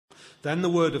Then the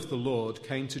word of the Lord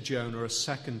came to Jonah a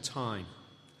second time.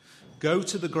 Go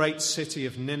to the great city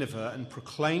of Nineveh and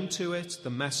proclaim to it the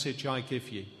message I give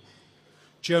you.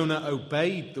 Jonah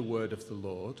obeyed the word of the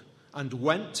Lord and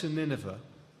went to Nineveh.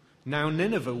 Now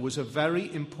Nineveh was a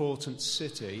very important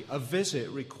city. A visit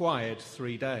required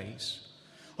 3 days.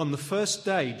 On the first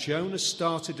day, Jonah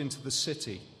started into the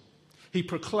city. He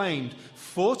proclaimed,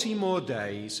 40 more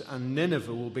days and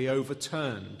Nineveh will be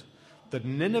overturned. The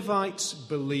Ninevites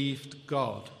believed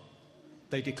God.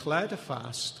 They declared a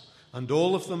fast, and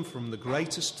all of them, from the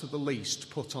greatest to the least,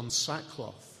 put on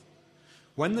sackcloth.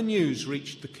 When the news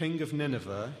reached the king of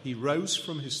Nineveh, he rose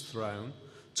from his throne,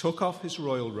 took off his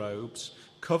royal robes,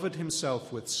 covered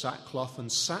himself with sackcloth,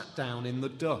 and sat down in the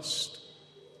dust.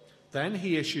 Then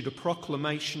he issued a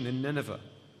proclamation in Nineveh.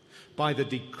 By the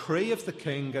decree of the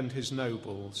king and his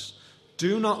nobles,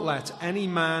 do not let any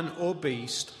man or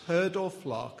beast, herd or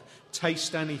flock,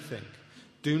 taste anything.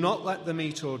 Do not let them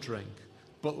eat or drink,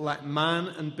 but let man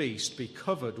and beast be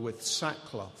covered with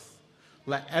sackcloth.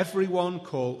 Let everyone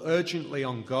call urgently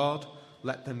on God.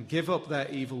 Let them give up their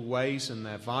evil ways and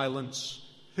their violence.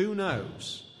 Who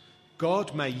knows?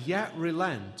 God may yet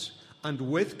relent and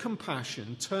with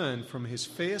compassion turn from his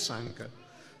fierce anger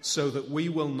so that we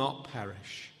will not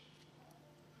perish.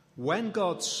 When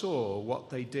God saw what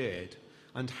they did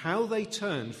and how they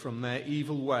turned from their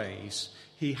evil ways,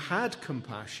 he had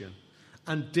compassion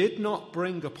and did not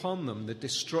bring upon them the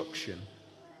destruction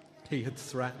he had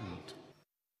threatened.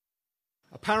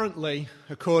 Apparently,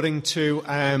 according to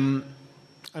an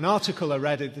article I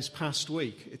read this past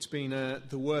week, it's been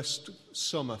the worst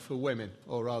summer for women,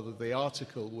 or rather the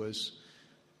article was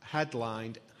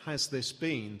headlined, "Has this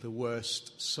been the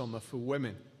worst summer for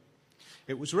women?"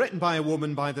 It was written by a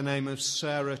woman by the name of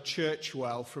Sarah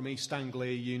Churchwell from East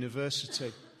Anglia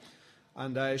University.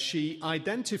 And she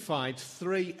identified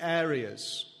 3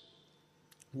 areas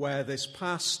where this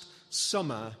past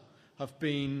summer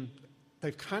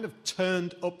they've kind of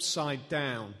turned upside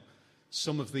down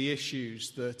some of the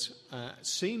issues that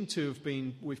seem to have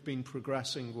we've been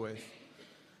progressing with.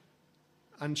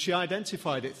 And she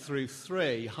identified it through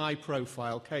 3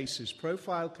 high-profile cases.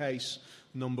 Profile case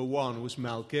number 1 was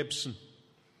Mel Gibson.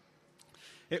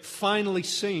 It finally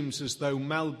seems as though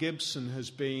Mel Gibson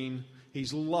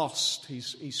he's lost,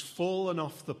 he's fallen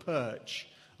off the perch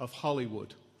of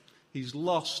Hollywood. He's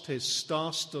lost his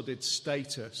star-studded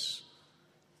status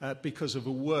because of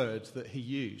a word that he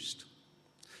used.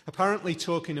 Apparently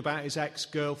talking about his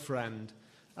ex-girlfriend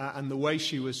and the way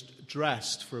she was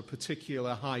dressed for a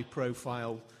particular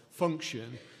high-profile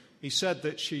function, he said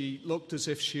that she looked as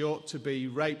if she ought to be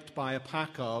raped by a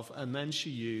pack of, and then she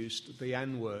used the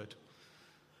N-word.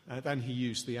 Then he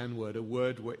used the N-word, a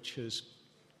word which is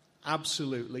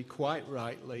absolutely, quite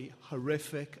rightly,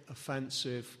 horrific,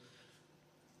 offensive,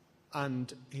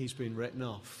 and he's been written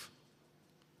off.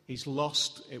 He's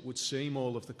lost, it would seem,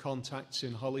 all of the contacts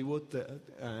in Hollywood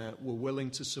that were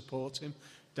willing to support him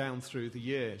down through the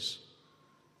years.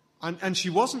 And she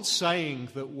wasn't saying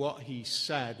that what he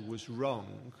said was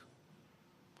wrong.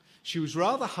 She was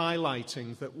rather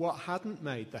highlighting that what hadn't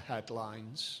made the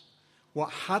headlines,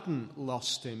 what hadn't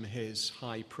lost him his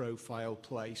high-profile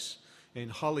place in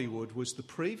Hollywood, was the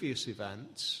previous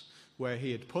events where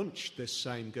he had punched this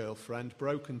same girlfriend,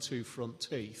 broken 2 front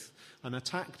teeth, and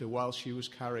attacked her while she was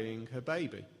carrying her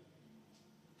baby.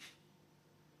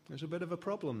 There's a bit of a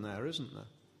problem there, isn't there?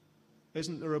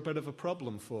 Isn't there a bit of a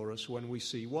problem for us when we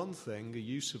see one thing, a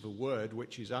use of a word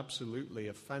which is absolutely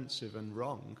offensive and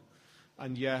wrong,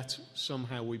 and yet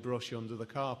somehow we brush under the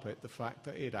carpet the fact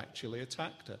that he'd actually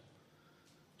attacked her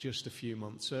just a few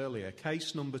months earlier.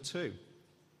 Case number 2.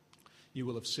 You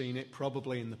will have seen it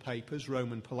probably in the papers.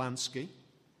 Roman Polanski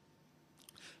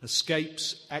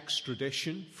escapes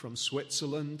extradition from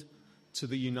Switzerland to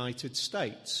the United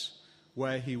States,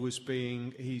 where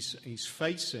he's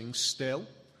facing still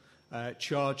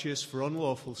charges for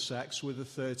unlawful sex with a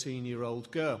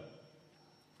 13-year-old girl.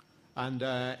 And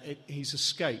he's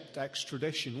escaped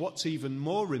extradition. What's even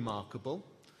more remarkable,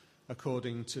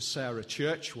 according to Sarah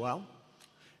Churchwell,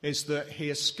 is that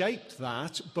he escaped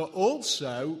that, but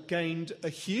also gained a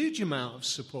huge amount of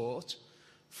support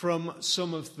from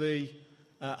some of the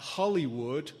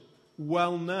Hollywood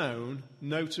well-known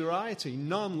notoriety,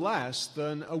 none less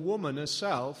than a woman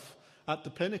herself at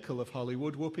the pinnacle of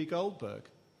Hollywood, Whoopi Goldberg.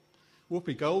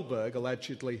 Whoopi Goldberg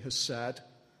allegedly has said,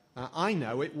 I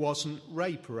know it wasn't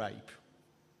rape.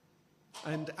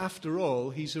 And after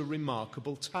all, he's a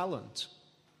remarkable talent.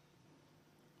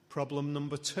 Problem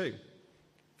number 2.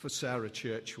 For Sarah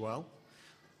Churchwell.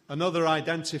 Another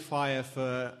identifier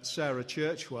for Sarah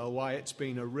Churchwell why it's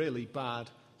been a really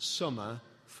bad summer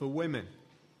for women.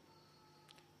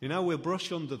 You know, we'll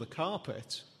brush under the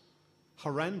carpet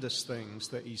horrendous things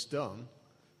that he's done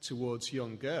towards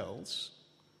young girls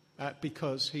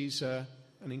because he's an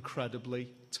incredibly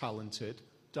talented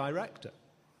director.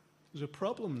 There's a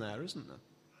problem there, isn't there?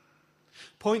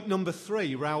 Point number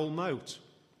 3, Raoul Moat.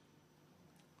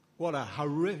 What a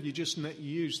horrific... You just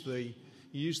use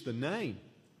the name,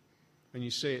 and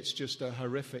you see it's just a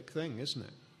horrific thing, isn't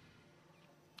it?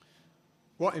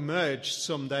 What emerged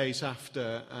some days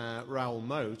after Raoul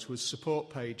Moat was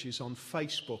support pages on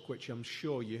Facebook, which I'm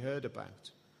sure you heard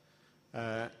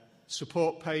about.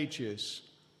 Support pages,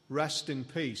 "Rest in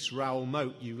peace, Raoul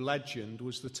Moat, you legend,"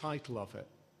 was the title of it.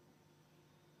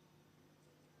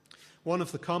 One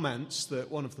of the comments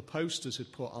that one of the posters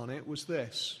had put on it was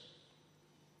this: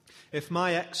 "If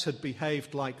my ex had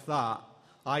behaved like that,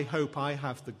 I hope I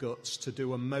have the guts to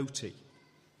do a Moatie."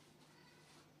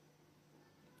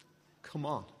 Come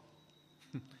on.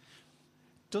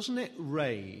 Doesn't it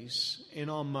raise in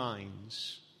our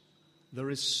minds there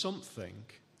is something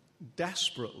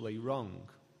desperately wrong?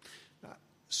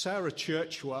 Sarah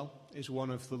Churchwell is one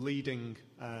of the leading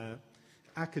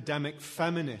academic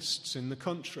feminists in the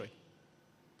country.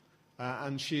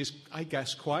 And she is, I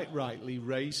guess, quite rightly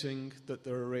raising that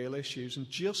there are real issues. And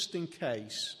just in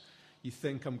case you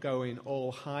think I'm going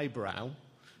all highbrow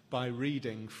by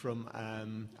reading from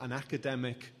an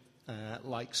academic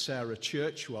like Sarah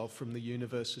Churchwell from the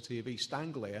University of East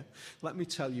Anglia, let me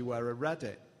tell you where I read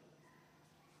it.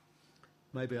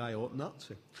 Maybe I ought not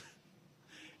to.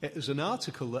 It was an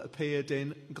article that appeared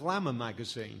in Glamour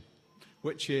magazine,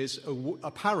 which is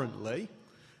apparently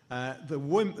the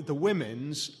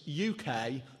women's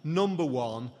UK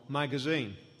 #1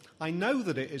 magazine. I know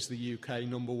that it is the UK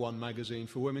 #1 magazine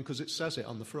for women because it says it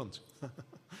on the front.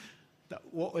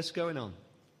 What is going on?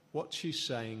 What she's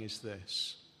saying is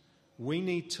this: we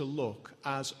need to look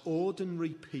as ordinary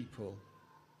people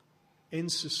in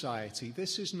society.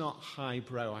 This is not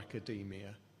highbrow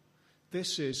academia.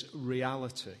 This is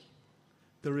reality.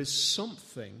 There is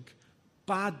something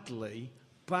badly,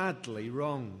 badly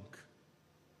wrong.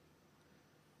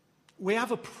 We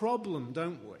have a problem,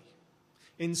 don't we,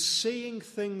 in seeing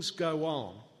things go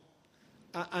on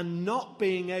and not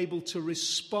being able to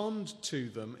respond to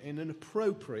them in an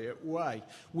appropriate way.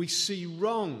 We see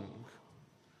wrong,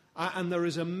 and there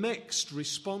is a mixed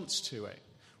response to it.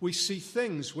 We see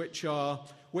things which are,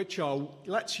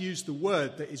 let's use the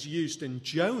word that is used in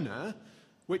Jonah,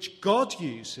 which God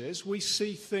uses. We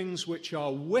see things which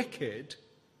are wicked,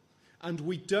 and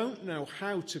we don't know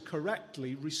how to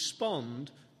correctly respond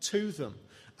to them.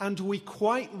 And we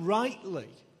quite rightly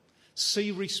see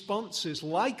responses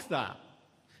like that.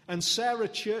 And Sarah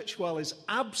Churchwell is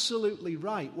absolutely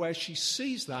right where she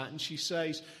sees that and she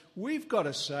says, we've got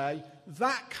to say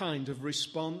that kind of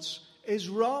response is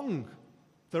wrong.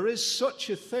 There is such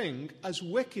a thing as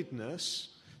wickedness.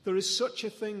 There is such a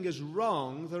thing as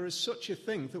wrong. There is such a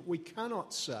thing that we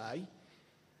cannot say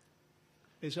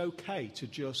is okay to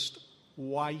just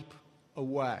wipe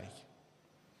away.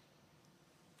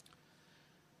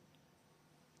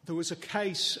 There was a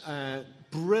case,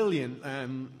 brilliant,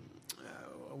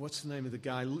 what's the name of the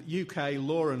guy? UK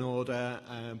Law and Order.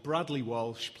 Bradley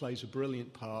Walsh plays a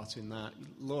brilliant part in that.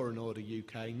 Law and Order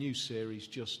UK, new series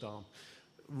just on.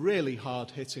 Really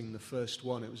hard-hitting, the first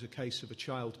one. It was a case of a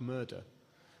child murder.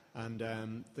 And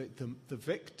the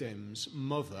victim's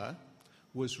mother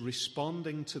was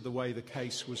responding to the way the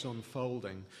case was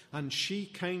unfolding. And she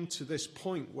came to this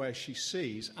point where she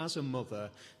sees, as a mother,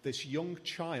 this young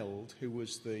child who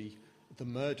was the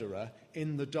murderer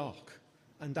in the dock.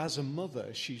 And as a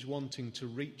mother, she's wanting to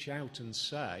reach out and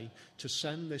say, to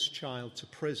send this child to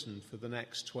prison for the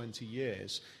next 20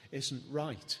 years isn't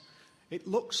right. It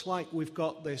looks like we've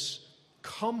got this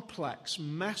complex,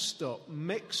 messed up,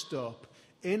 mixed up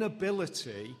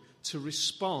inability to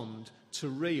respond to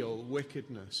real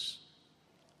wickedness.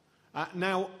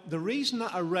 Now, the reason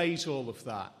that I raise all of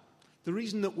that, the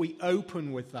reason that we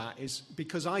open with that is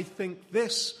because I think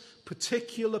this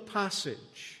particular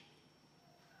passage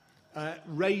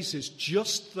raises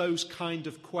just those kind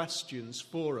of questions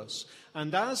for us.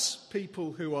 And as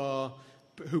people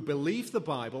who believe the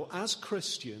Bible, as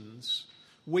Christians,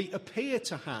 we appear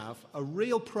to have a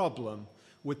real problem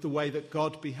with the way that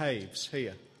God behaves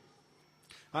here.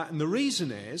 And the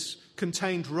reason is,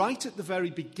 contained right at the very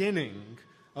beginning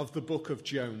of the book of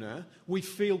Jonah, we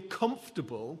feel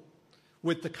comfortable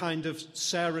with the kind of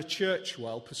Sarah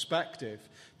Churchwell perspective,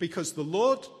 because the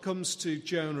Lord comes to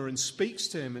Jonah and speaks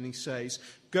to him and he says,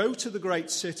 "Go to the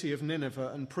great city of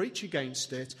Nineveh and preach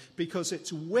against it, because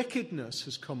its wickedness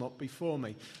has come up before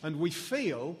me." And we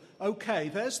feel, okay,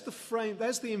 there's the frame,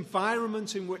 there's the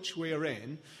environment in which we are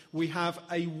in. We have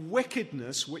a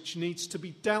wickedness which needs to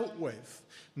be dealt with.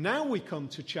 Now we come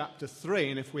to chapter 3,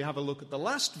 and if we have a look at the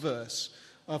last verse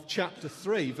of chapter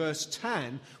 3, verse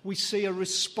 10, we see a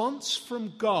response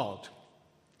from God,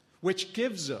 which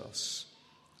gives us,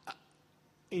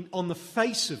 on the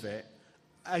face of it,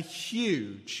 a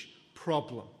huge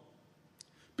problem.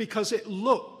 Because it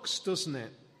looks, doesn't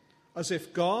it, as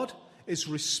if God is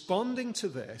responding to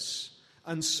this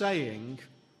and saying,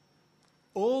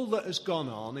 all that has gone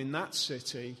on in that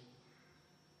city,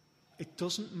 it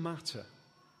doesn't matter.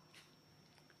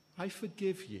 I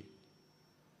forgive you.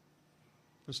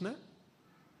 Isn't it?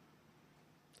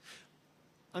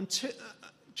 And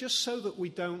just so that we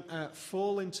don't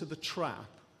fall into the trap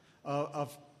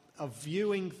of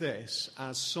viewing this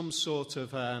as some sort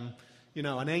of, an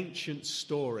ancient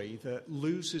story that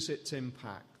loses its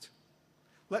impact,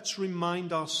 let's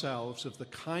remind ourselves of the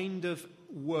kind of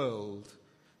world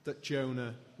that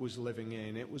Jonah was living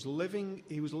in. He was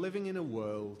living in a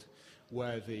world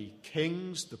where the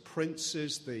kings, the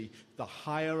princes, the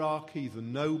hierarchy, the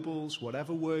nobles,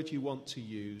 whatever word you want to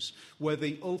use, were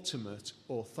the ultimate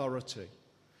authority.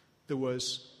 There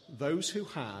was those who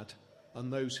had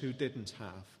and those who didn't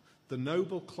have, the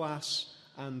noble class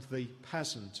and the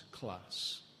peasant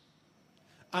class.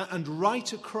 And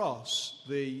right across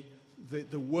the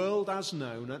world as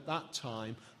known at that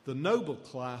time, the noble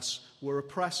class were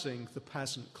oppressing the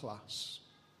peasant class.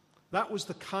 That was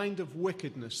the kind of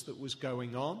wickedness that was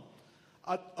going on,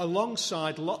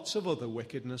 alongside lots of other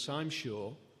wickedness, I'm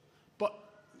sure. But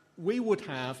we would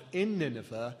have in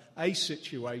Nineveh a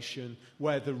situation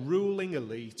where the ruling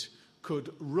elite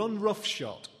could run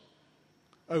roughshod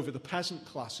over the peasant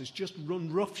classes, just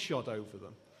run roughshod over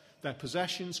them. Their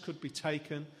possessions could be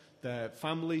taken, their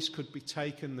families could be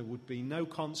taken, there would be no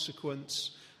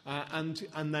consequence. And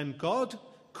then God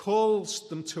calls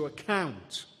them to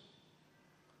account.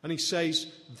 And he says,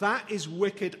 that is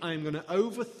wicked. I'm going to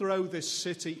overthrow this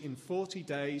city in 40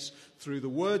 days through the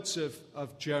words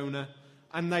of Jonah.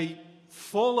 And they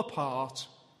fall apart.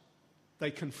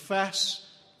 They confess.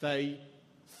 They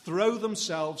throw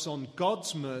themselves on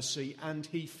God's mercy, and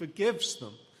he forgives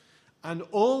them. And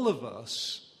all of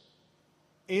us,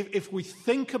 if we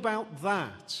think about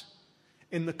that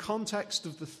in the context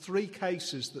of the three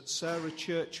cases that Sarah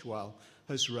Churchwell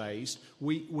has raised,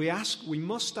 we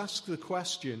must ask the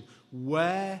question,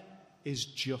 where is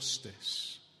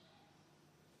justice?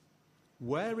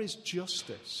 Where is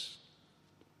justice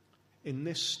in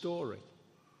this story?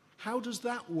 How does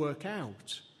that work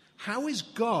out? How is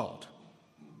God?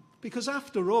 Because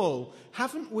after all,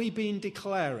 haven't we been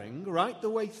declaring right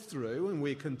the way through, and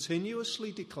we're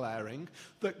continuously declaring,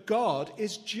 that God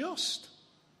is just?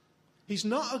 He's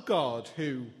not a God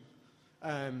who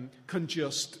can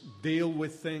just deal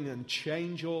with things and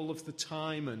change all of the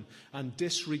time and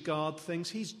disregard things.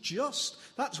 He's just.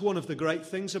 That's one of the great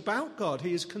things about God.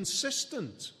 He is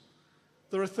consistent.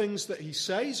 There are things that he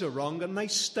says are wrong and they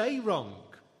stay wrong.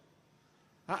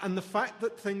 And the fact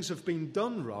that things have been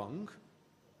done wrong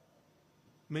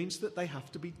means that they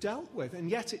have to be dealt with. And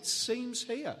yet it seems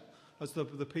here as though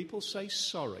the people say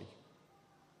sorry,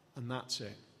 and that's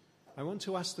it. I want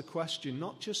to ask the question,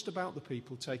 not just about the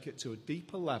people, take it to a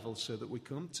deeper level so that we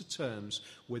come to terms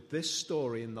with this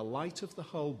story in the light of the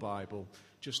whole Bible.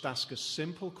 Just ask a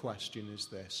simple question, is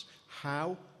this: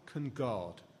 how can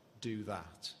God do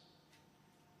that?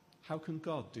 How can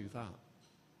God do that?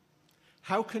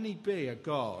 How can he be a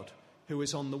God who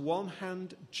is on the one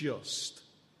hand just,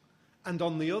 and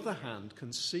on the other hand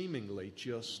can seemingly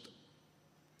just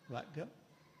let go?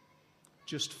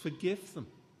 Just forgive them?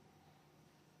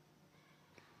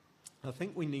 I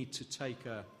think we need to take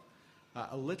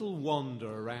a little wander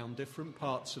around different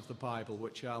parts of the Bible,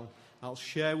 which I'll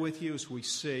share with you as we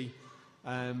see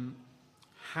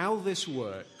how this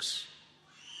works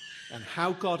and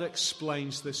how God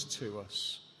explains this to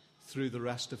us through the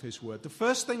rest of his word. The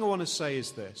first thing I want to say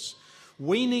is this: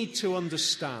 we need to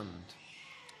understand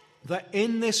that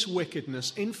in this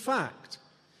wickedness, in fact,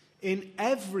 in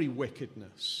every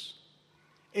wickedness,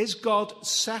 is God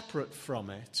separate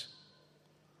from it?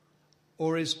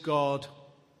 Or is God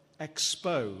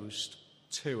exposed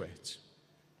to it?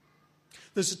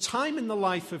 There's a time in the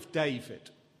life of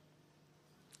David.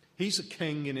 He's a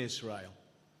king in Israel.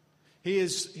 He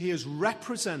is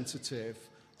representative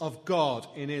of God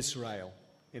in Israel.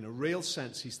 In a real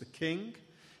sense, he's the king.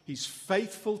 He's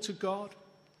faithful to God,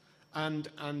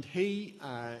 and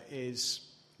he's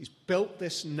built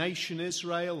this nation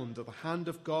Israel under the hand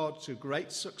of God to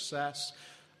great success.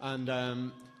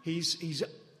 And he's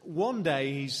one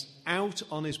day he's out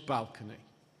on his balcony,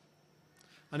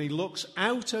 and he looks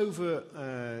out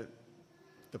over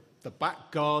the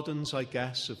back gardens, I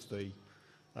guess, of the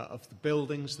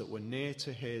buildings that were near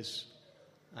to his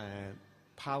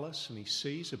palace, and he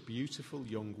sees a beautiful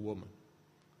young woman.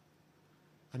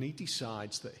 And he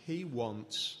decides that he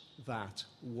wants that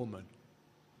woman.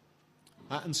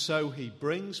 And so he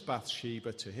brings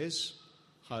Bathsheba to his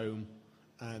home,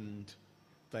 and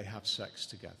they have sex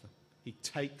together. He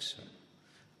takes her.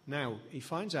 Now, he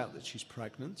finds out that she's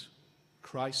pregnant.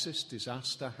 Crisis,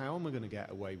 disaster. How am I going to get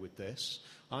away with this?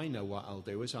 I know what I'll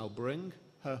do is I'll bring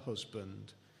her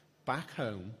husband back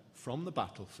home from the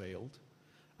battlefield,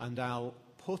 and I'll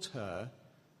put her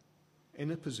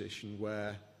in a position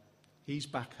where he's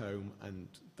back home and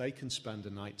they can spend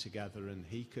a night together, and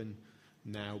he can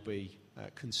now be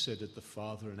considered the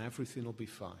father, and everything will be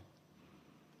fine.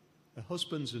 The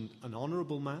husband's an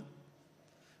honourable man,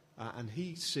 and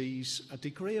he sees a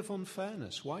degree of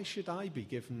unfairness. Why should I be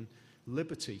given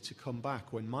liberty to come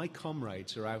back when my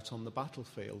comrades are out on the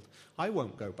battlefield? I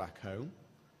won't go back home.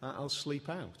 I'll sleep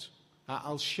out.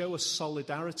 I'll show a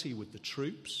solidarity with the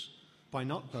troops by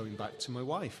not going back to my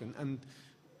wife. And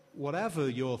whatever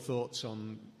your thoughts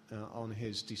on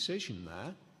his decision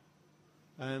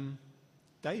there,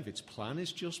 David's plan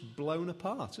is just blown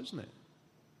apart, isn't it?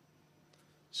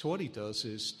 So what he does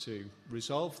is to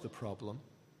resolve the problem.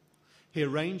 He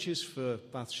arranges for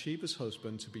Bathsheba's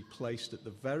husband to be placed at the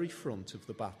very front of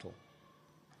the battle.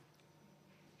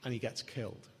 And he gets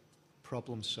killed.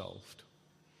 Problem solved.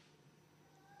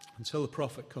 Until the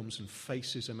prophet comes and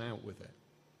faces him out with it.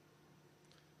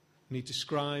 And he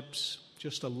describes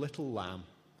just a little lamb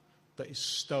that is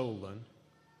stolen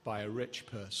by a rich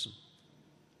person.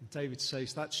 And David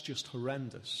says, that's just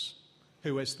horrendous.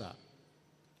 Who is that?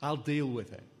 I'll deal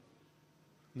with it.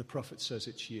 And the prophet says,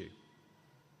 it's you.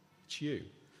 It's you,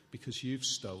 because you've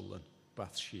stolen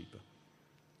Bathsheba.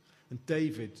 And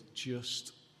David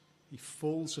he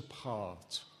falls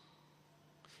apart.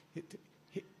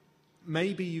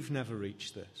 Maybe you've never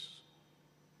reached this.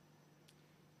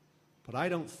 But I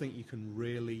don't think you can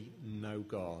really know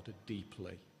God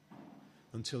deeply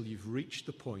until you've reached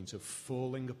the point of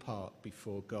falling apart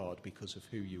before God because of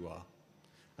who you are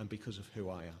and because of who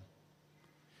I am.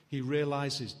 He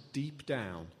realizes deep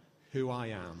down who I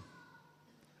am,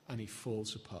 and he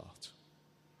falls apart.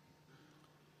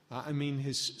 I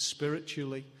mean,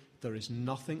 spiritually, there is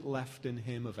nothing left in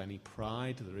him of any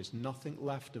pride. There is nothing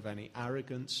left of any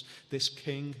arrogance. This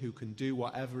king who can do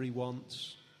whatever he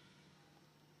wants.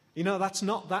 You know, that's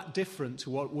not that different to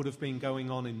what would have been going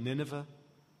on in Nineveh.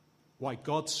 Why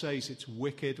God says it's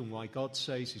wicked and why God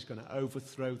says he's going to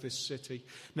overthrow this city.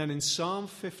 And then in Psalm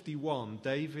 51,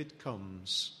 David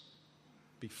comes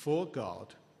before God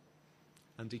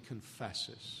and he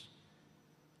confesses.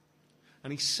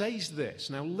 And he says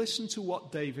this. Now listen to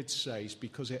what David says,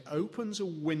 because it opens a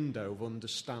window of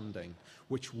understanding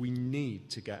which we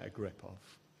need to get a grip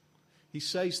of. He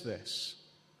says this: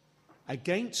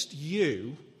 against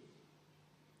you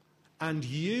and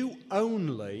you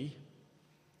only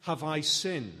have I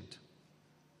sinned.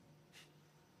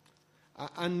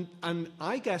 And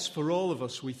I guess for all of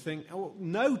us we think, oh,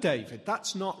 no, David,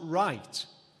 that's not right,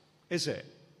 is it?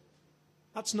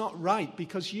 That's not right,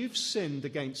 because you've sinned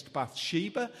against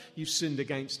Bathsheba, you've sinned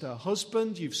against her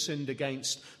husband, you've sinned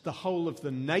against the whole of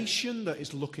the nation that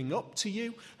is looking up to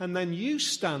you, and then you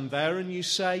stand there and you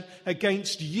say,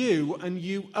 against you and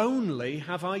you only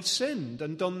have I sinned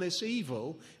and done this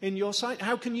evil in your sight.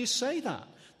 How can you say that?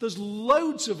 There's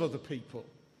loads of other people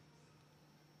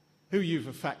who you've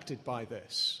affected by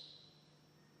this.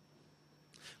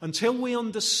 Until we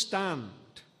understand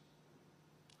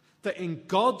that in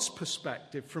God's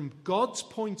perspective, from God's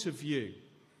point of view,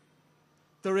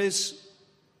 there is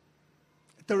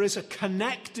a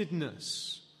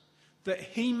connectedness that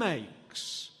he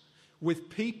makes with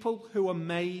people who are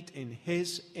made in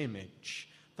his image.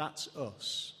 That's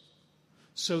us.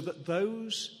 So that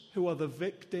those who are the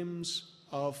victims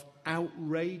of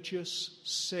outrageous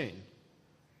sin,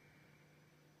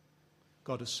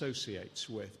 God associates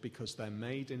with, because they're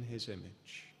made in his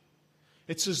image.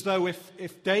 It's as though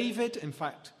if David, in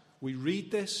fact, we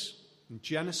read this in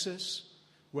Genesis,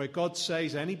 where God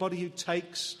says anybody who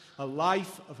takes a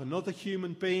life of another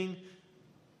human being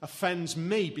offends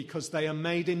me because they are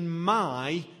made in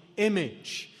my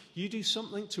image. You do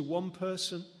something to one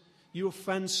person, you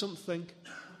offend somebody,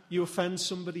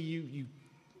 you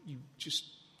just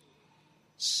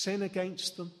sin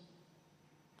against them.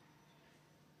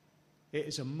 It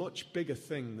is a much bigger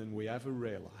thing than we ever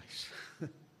realize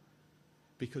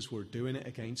because we're doing it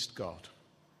against God.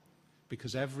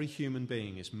 Because every human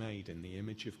being is made in the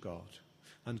image of God.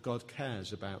 And God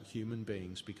cares about human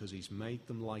beings because he's made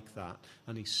them like that.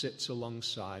 And he sits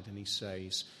alongside and he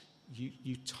says,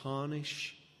 you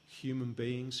tarnish human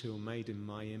beings who are made in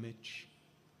my image.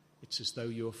 It's as though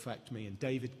you affect me. And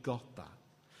David got that.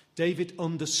 David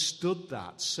understood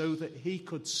that so that he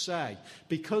could say,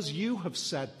 because you have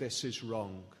said this is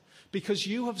wrong, because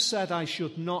you have said I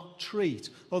should not treat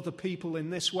other people in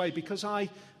this way, because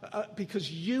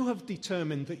you have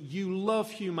determined that you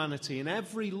love humanity and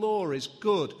every law is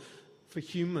good for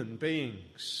human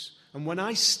beings. And when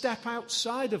I step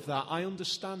outside of that, I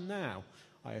understand now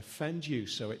I offend you,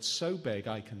 so it's so big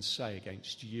I can say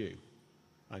against you,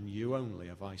 and you only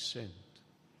have I sinned.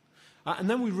 And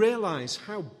then we realize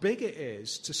how big it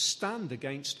is to stand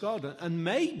against God. And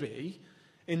maybe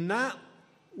in that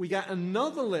we get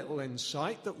another little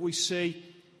insight that we see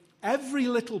every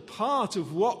little part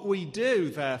of what we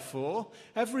do, therefore,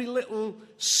 every little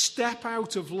step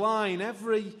out of line,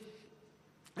 every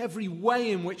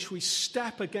way in which we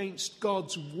step against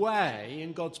God's way,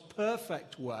 in God's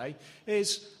perfect way,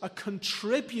 is a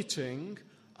contributing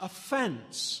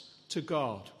offense to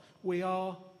God. We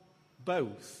are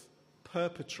both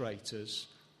perpetrators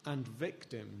and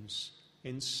victims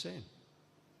in sin.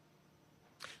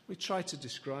 We try to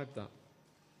describe that.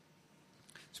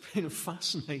 It's been a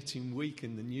fascinating week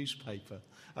in the newspaper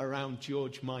around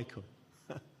George Michael.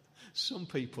 Some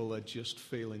people are just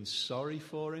feeling sorry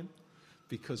for him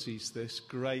because he's this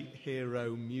great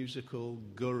hero musical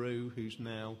guru who's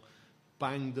now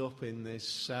banged up in this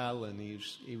cell, and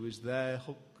he was there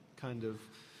kind of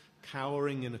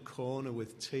cowering in a corner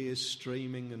with tears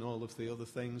streaming and all of the other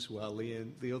things, while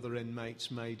the other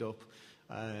inmates made up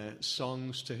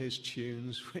songs to his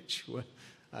tunes, which were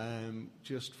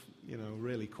just,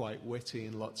 really quite witty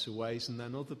in lots of ways, and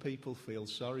then other people feel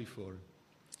sorry for him.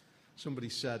 Somebody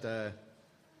said,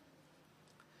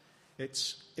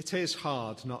 it is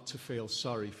hard not to feel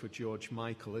sorry for George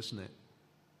Michael, isn't it?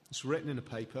 It's written in a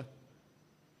paper.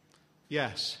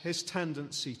 Yes, his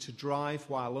tendency to drive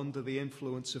while under the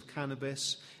influence of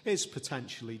cannabis is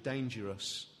potentially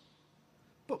dangerous.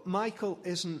 But Michael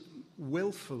isn't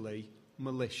willfully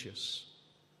malicious.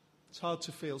 It's hard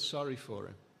to feel sorry for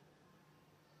him.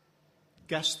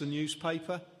 Guess the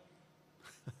newspaper?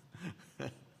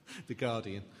 The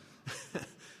Guardian.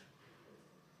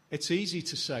 It's easy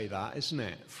to say that, isn't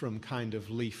it, from kind of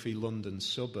leafy London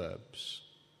suburbs,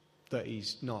 that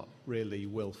he's not really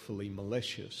willfully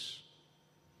malicious.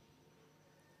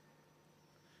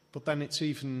 But then it's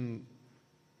even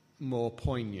more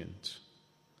poignant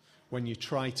when you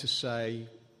try to say,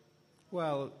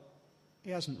 well,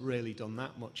 he hasn't really done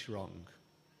that much wrong,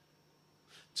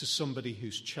 to somebody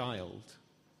whose child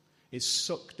is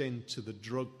sucked into the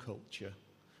drug culture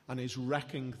and is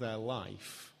wrecking their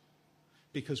life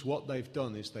because what they've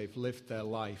done is they've lived their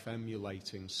life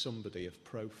emulating somebody of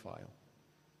profile.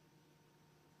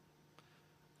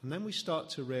 And then we start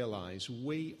to realize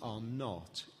we are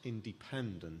not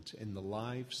independent in the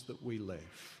lives that we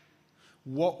live.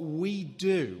 What we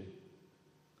do,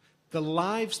 the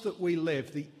lives that we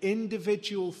live, the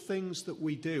individual things that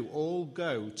we do, all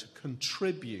go to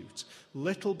contribute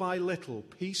little by little,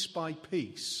 piece by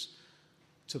piece,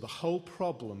 to the whole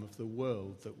problem of the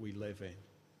world that we live in.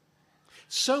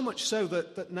 So much so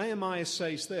that Nehemiah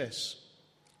says this.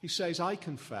 He says, I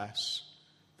confess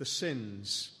the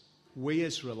sins we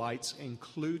Israelites,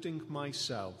 including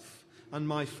myself and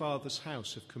my father's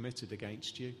house, have committed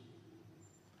against you.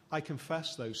 I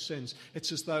confess those sins.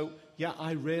 It's as though,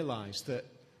 I realize that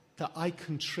I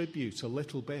contribute a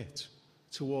little bit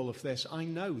to all of this. I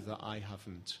know that I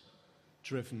haven't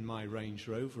driven my Range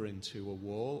Rover into a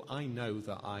wall. I know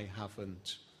that I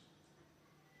haven't,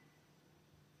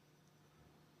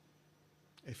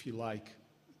 if you like,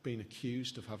 been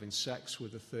accused of having sex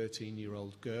with a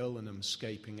 13-year-old girl and am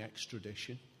escaping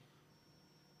extradition.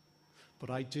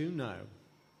 But I do know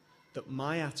that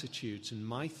my attitudes and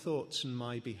my thoughts and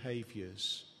my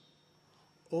behaviours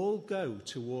all go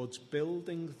towards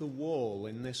building the wall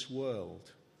in this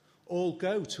world, all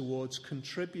go towards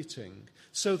contributing,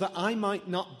 so that I might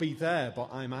not be there, but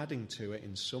I'm adding to it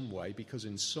in some way, because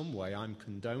in some way I'm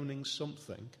condoning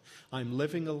something. I'm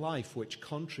living a life which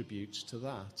contributes to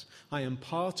that. I am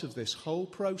part of this whole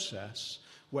process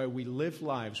where we live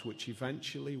lives which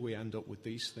eventually we end up with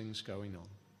these things going on.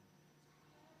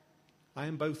 I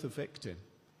am both a victim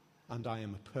and I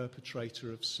am a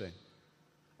perpetrator of sin.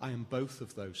 I am both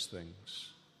of those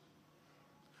things.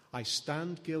 I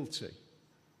stand guilty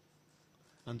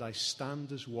and I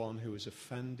stand as one who is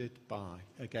offended by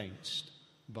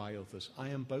others. I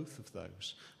am both of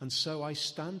those. And so I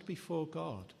stand before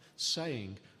God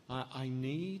saying, I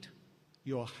need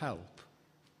your help,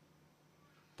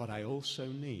 but I also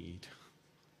need,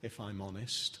 if I'm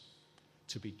honest,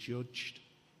 to be judged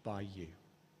by you.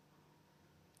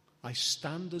 I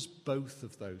stand as both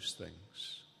of those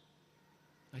things.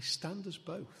 I stand as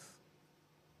both.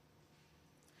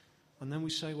 And then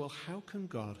we say, well, how can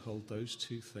God hold those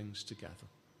two things together?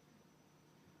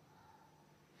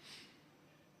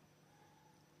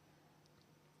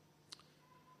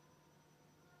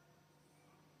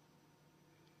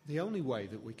 The only way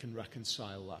that we can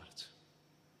reconcile that,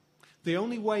 the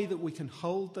only way that we can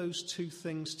hold those two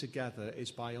things together is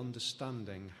by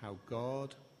understanding how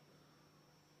God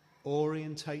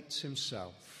orientates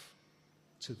himself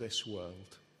to this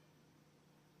world.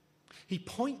 He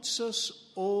points us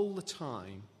all the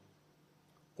time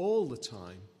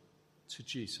to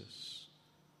Jesus.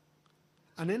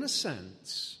 And in a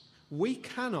sense, we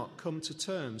cannot come to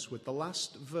terms with the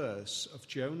last verse of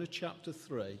Jonah chapter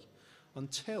 3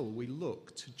 until we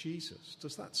look to Jesus.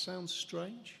 Does that sound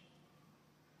strange?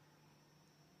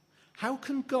 How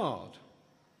can God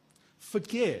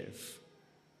forgive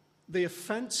the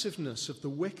offensiveness of the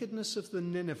wickedness of the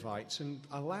Ninevites and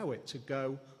allow it to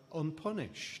go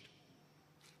unpunished?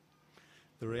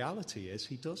 The reality is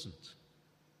he doesn't.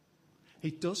 He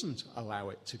doesn't allow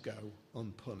it to go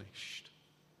unpunished.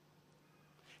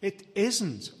 It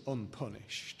isn't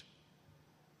unpunished.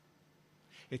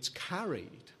 It's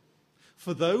carried.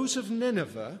 For those of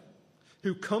Nineveh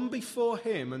who come before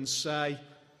him and say,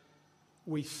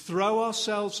 we throw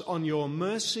ourselves on your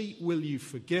mercy, will you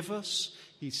forgive us?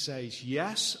 He says,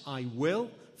 yes, I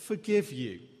will forgive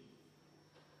you.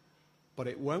 But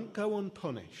it won't go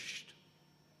unpunished.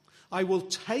 I will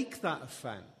take that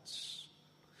offense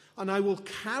and I will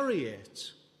carry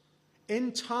it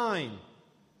in time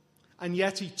and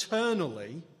yet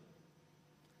eternally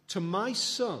to my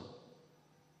Son,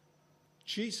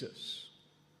 Jesus.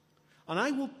 And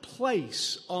I will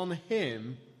place on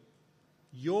him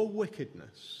your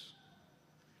wickedness,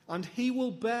 and he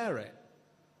will bear it.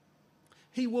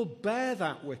 He will bear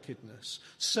that wickedness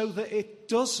so that it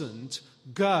doesn't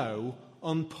go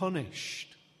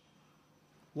unpunished.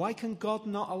 Why can God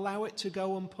not allow it to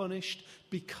go unpunished?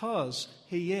 Because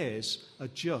he is a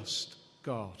just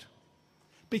God.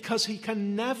 Because he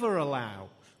can never allow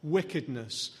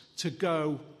wickedness to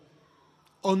go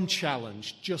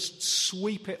unchallenged, just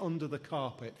sweep it under the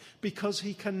carpet, because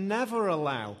he can never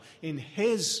allow, in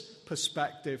his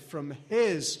perspective, from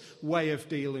his way of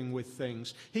dealing with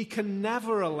things, he can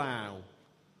never allow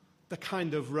the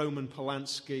kind of Roman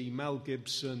Polanski, Mel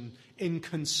Gibson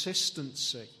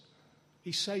inconsistency.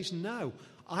 He says, no,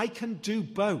 I can do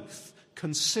both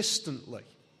consistently.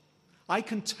 I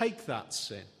can take that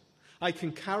sin. I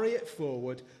can carry it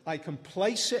forward. I can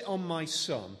place it on my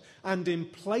Son. And in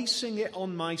placing it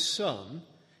on my Son,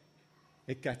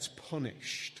 it gets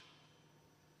punished.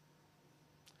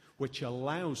 Which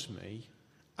allows me,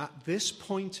 at this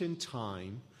point in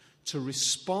time, to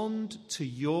respond to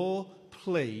your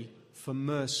plea for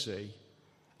mercy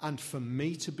and for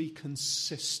me to be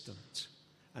consistent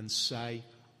and say,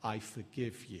 I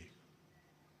forgive you.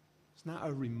 Isn't that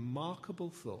a remarkable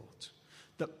thought?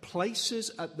 That places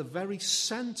at the very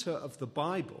center of the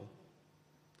Bible,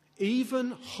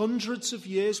 even hundreds of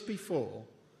years before,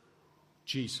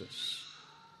 Jesus.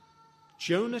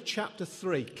 Jonah chapter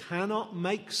 3 cannot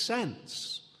make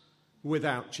sense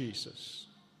without Jesus.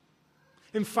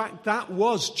 In fact, that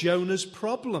was Jonah's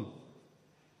problem.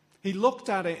 He looked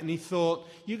at it and he thought,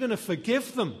 you're going to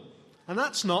forgive them. And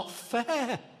that's not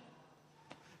fair.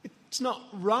 It's not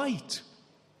right.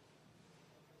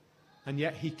 And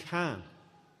yet he can.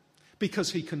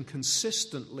 Because he can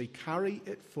consistently carry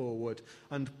it forward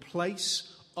and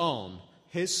place on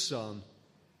his Son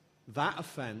that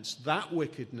offense, that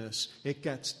wickedness. It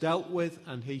gets dealt with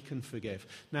and he can forgive.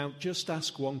 Now, just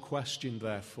ask one question,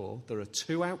 therefore. There are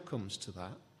two outcomes to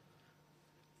that.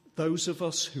 Those of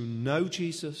us who know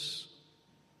Jesus,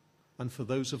 and for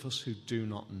those of us who do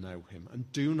not know him and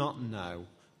do not know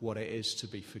what it is to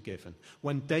be forgiven.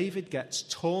 When David gets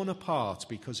torn apart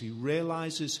because he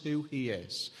realizes who he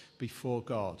is before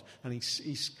God, and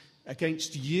he's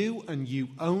against you and you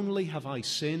only have I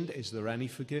sinned, is there any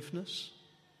forgiveness?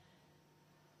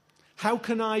 How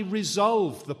can I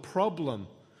resolve the problem,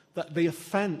 that the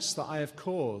offense that I have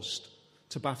caused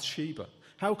to Bathsheba?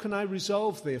 How can I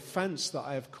resolve the offense that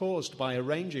I have caused by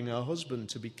arranging her husband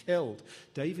to be killed?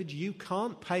 David, you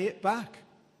can't pay it back.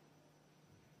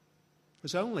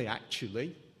 There's only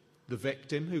actually the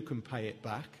victim who can pay it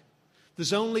back.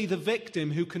 There's only the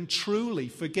victim who can truly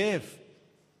forgive.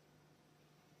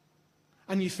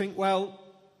 And you think, well,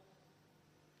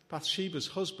 Bathsheba's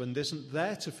husband isn't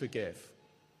there to forgive.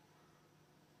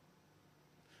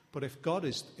 But if God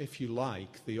is, if you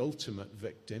like, the ultimate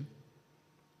victim,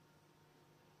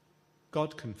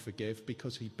 God can forgive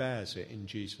because he bears it in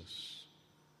Jesus.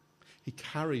 He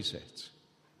carries it.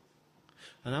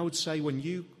 And I would say when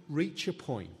you reach a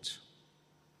point,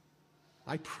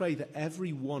 I pray that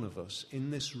every one of us in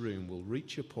this room will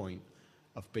reach a point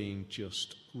of being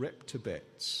just ripped to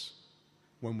bits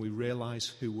when we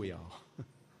realize who we are.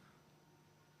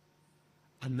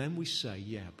 And then we say,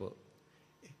 yeah, but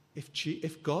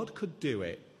if God could do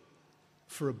it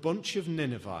for a bunch of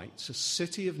Ninevites, a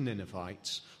city of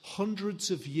Ninevites, hundreds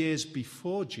of years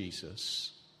before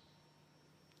Jesus,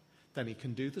 then he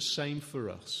can do the same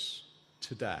for us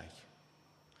today,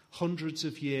 hundreds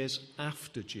of years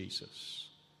after Jesus,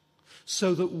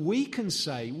 so that we can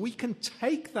say, we can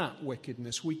take that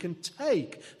wickedness, we can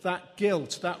take that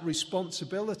guilt, that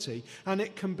responsibility, and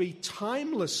it can be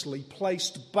timelessly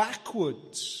placed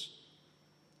backwards.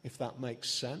 If that makes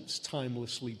sense,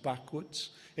 timelessly backwards.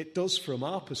 It does from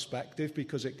our perspective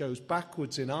because it goes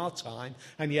backwards in our time,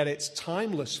 and yet it's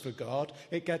timeless for God.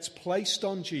 It gets placed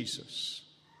on Jesus.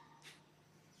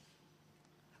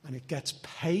 And it gets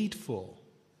paid for.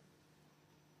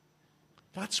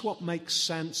 That's what makes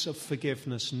sense of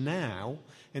forgiveness now,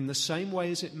 in the same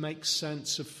way as it makes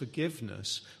sense of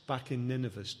forgiveness back in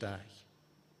Nineveh's day.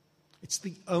 It's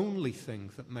the only thing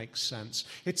that makes sense.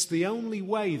 It's the only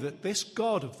way that this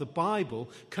God of the Bible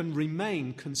can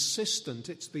remain consistent.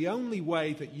 It's the only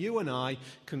way that you and I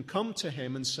can come to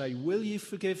him and say, will you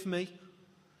forgive me?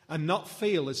 And not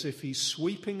feel as if he's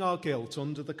sweeping our guilt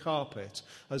under the carpet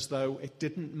as though it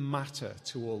didn't matter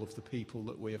to all of the people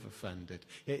that we have offended.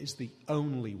 It is the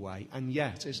only way. And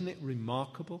yet, isn't it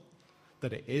remarkable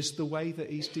that it is the way that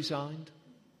he's designed?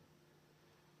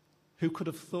 Who could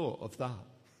have thought of that?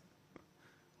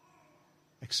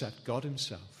 Except God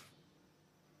himself.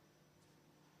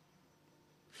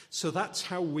 So that's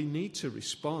how we need to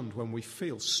respond when we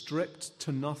feel stripped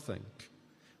to nothing.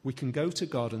 We can go to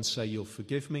God and say, you'll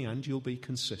forgive me and you'll be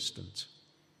consistent.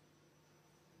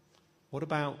 What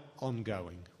about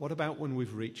ongoing? What about when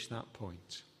we've reached that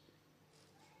point?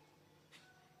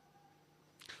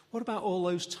 What about all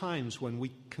those times when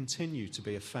we continue to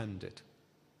be offended?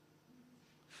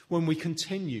 When we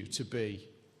continue to be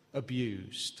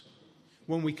abused?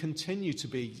 When we continue to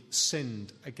be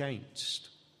sinned against?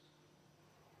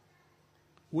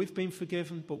 We've been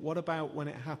forgiven, but what about when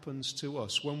it happens to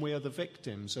us, when we are the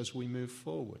victims as we move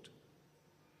forward?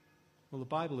 Well, the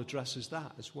Bible addresses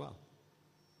that as well.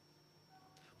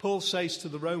 Paul says to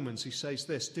the Romans, he says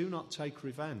this, do not take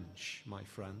revenge, my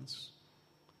friends.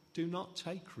 Do not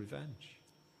take revenge.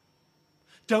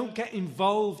 Don't get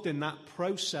involved in that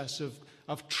process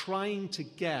of trying to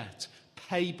get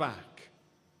payback.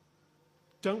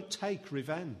 Don't take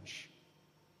revenge.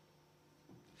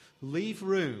 Leave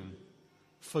room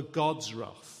for God's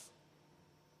wrath,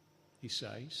 he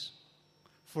says.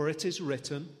 For it is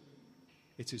written,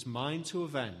 it is mine to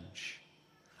avenge.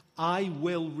 I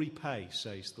will repay,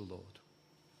 says the Lord.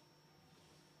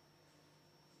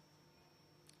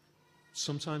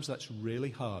 Sometimes that's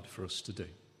really hard for us to do.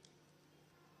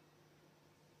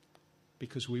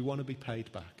 Because we want to be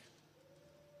paid back.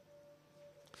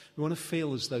 We want to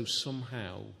feel as though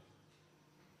somehow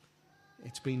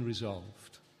it's been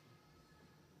resolved.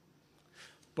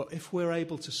 But if we're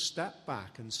able to step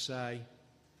back and say,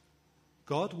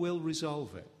 God will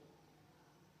resolve it,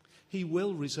 he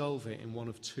will resolve it in one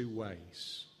of two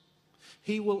ways.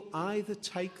 He will either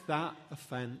take that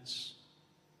offence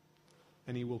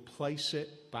and he will place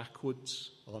it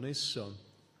backwards on his Son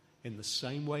in the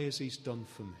same way as he's done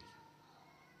for me,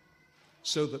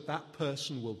 so that that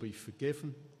person will be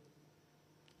forgiven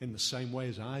in the same way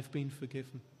as I've been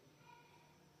forgiven.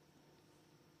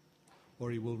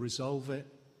 Or he will resolve it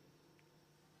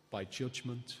by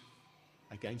judgment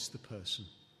against the person.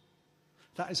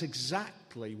 That is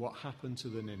exactly what happened to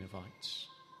the Ninevites.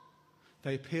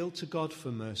 They appealed to God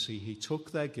for mercy. He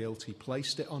took their guilt. He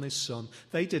placed it on his Son.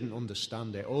 They didn't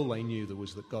understand it. All they knew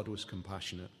was that God was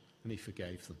compassionate and he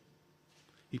forgave them.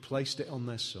 He placed it on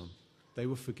their Son. They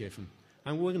were forgiven.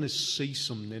 And we're going to see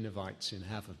some Ninevites in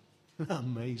heaven.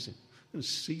 Amazing. We're going to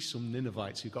see some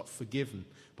Ninevites who got forgiven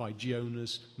by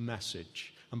Jonah's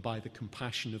message and by the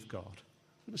compassion of God.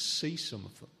 We're going to see some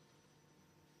of them.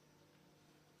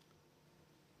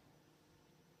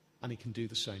 And he can do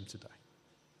the same today.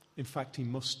 In fact, he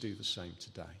must do the same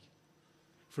today.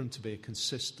 For him to be a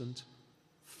consistent,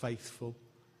 faithful,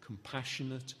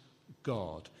 compassionate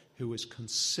God who is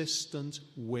consistent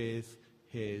with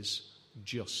his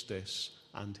justice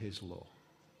and his law.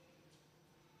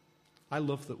 I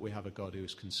love that we have a God who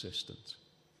is consistent.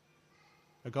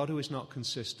 A God who is not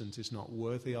consistent is not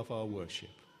worthy of our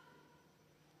worship.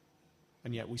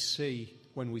 And yet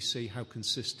when we see how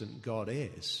consistent God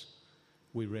is,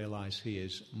 we realize he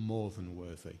is more than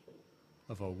worthy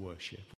of our worship.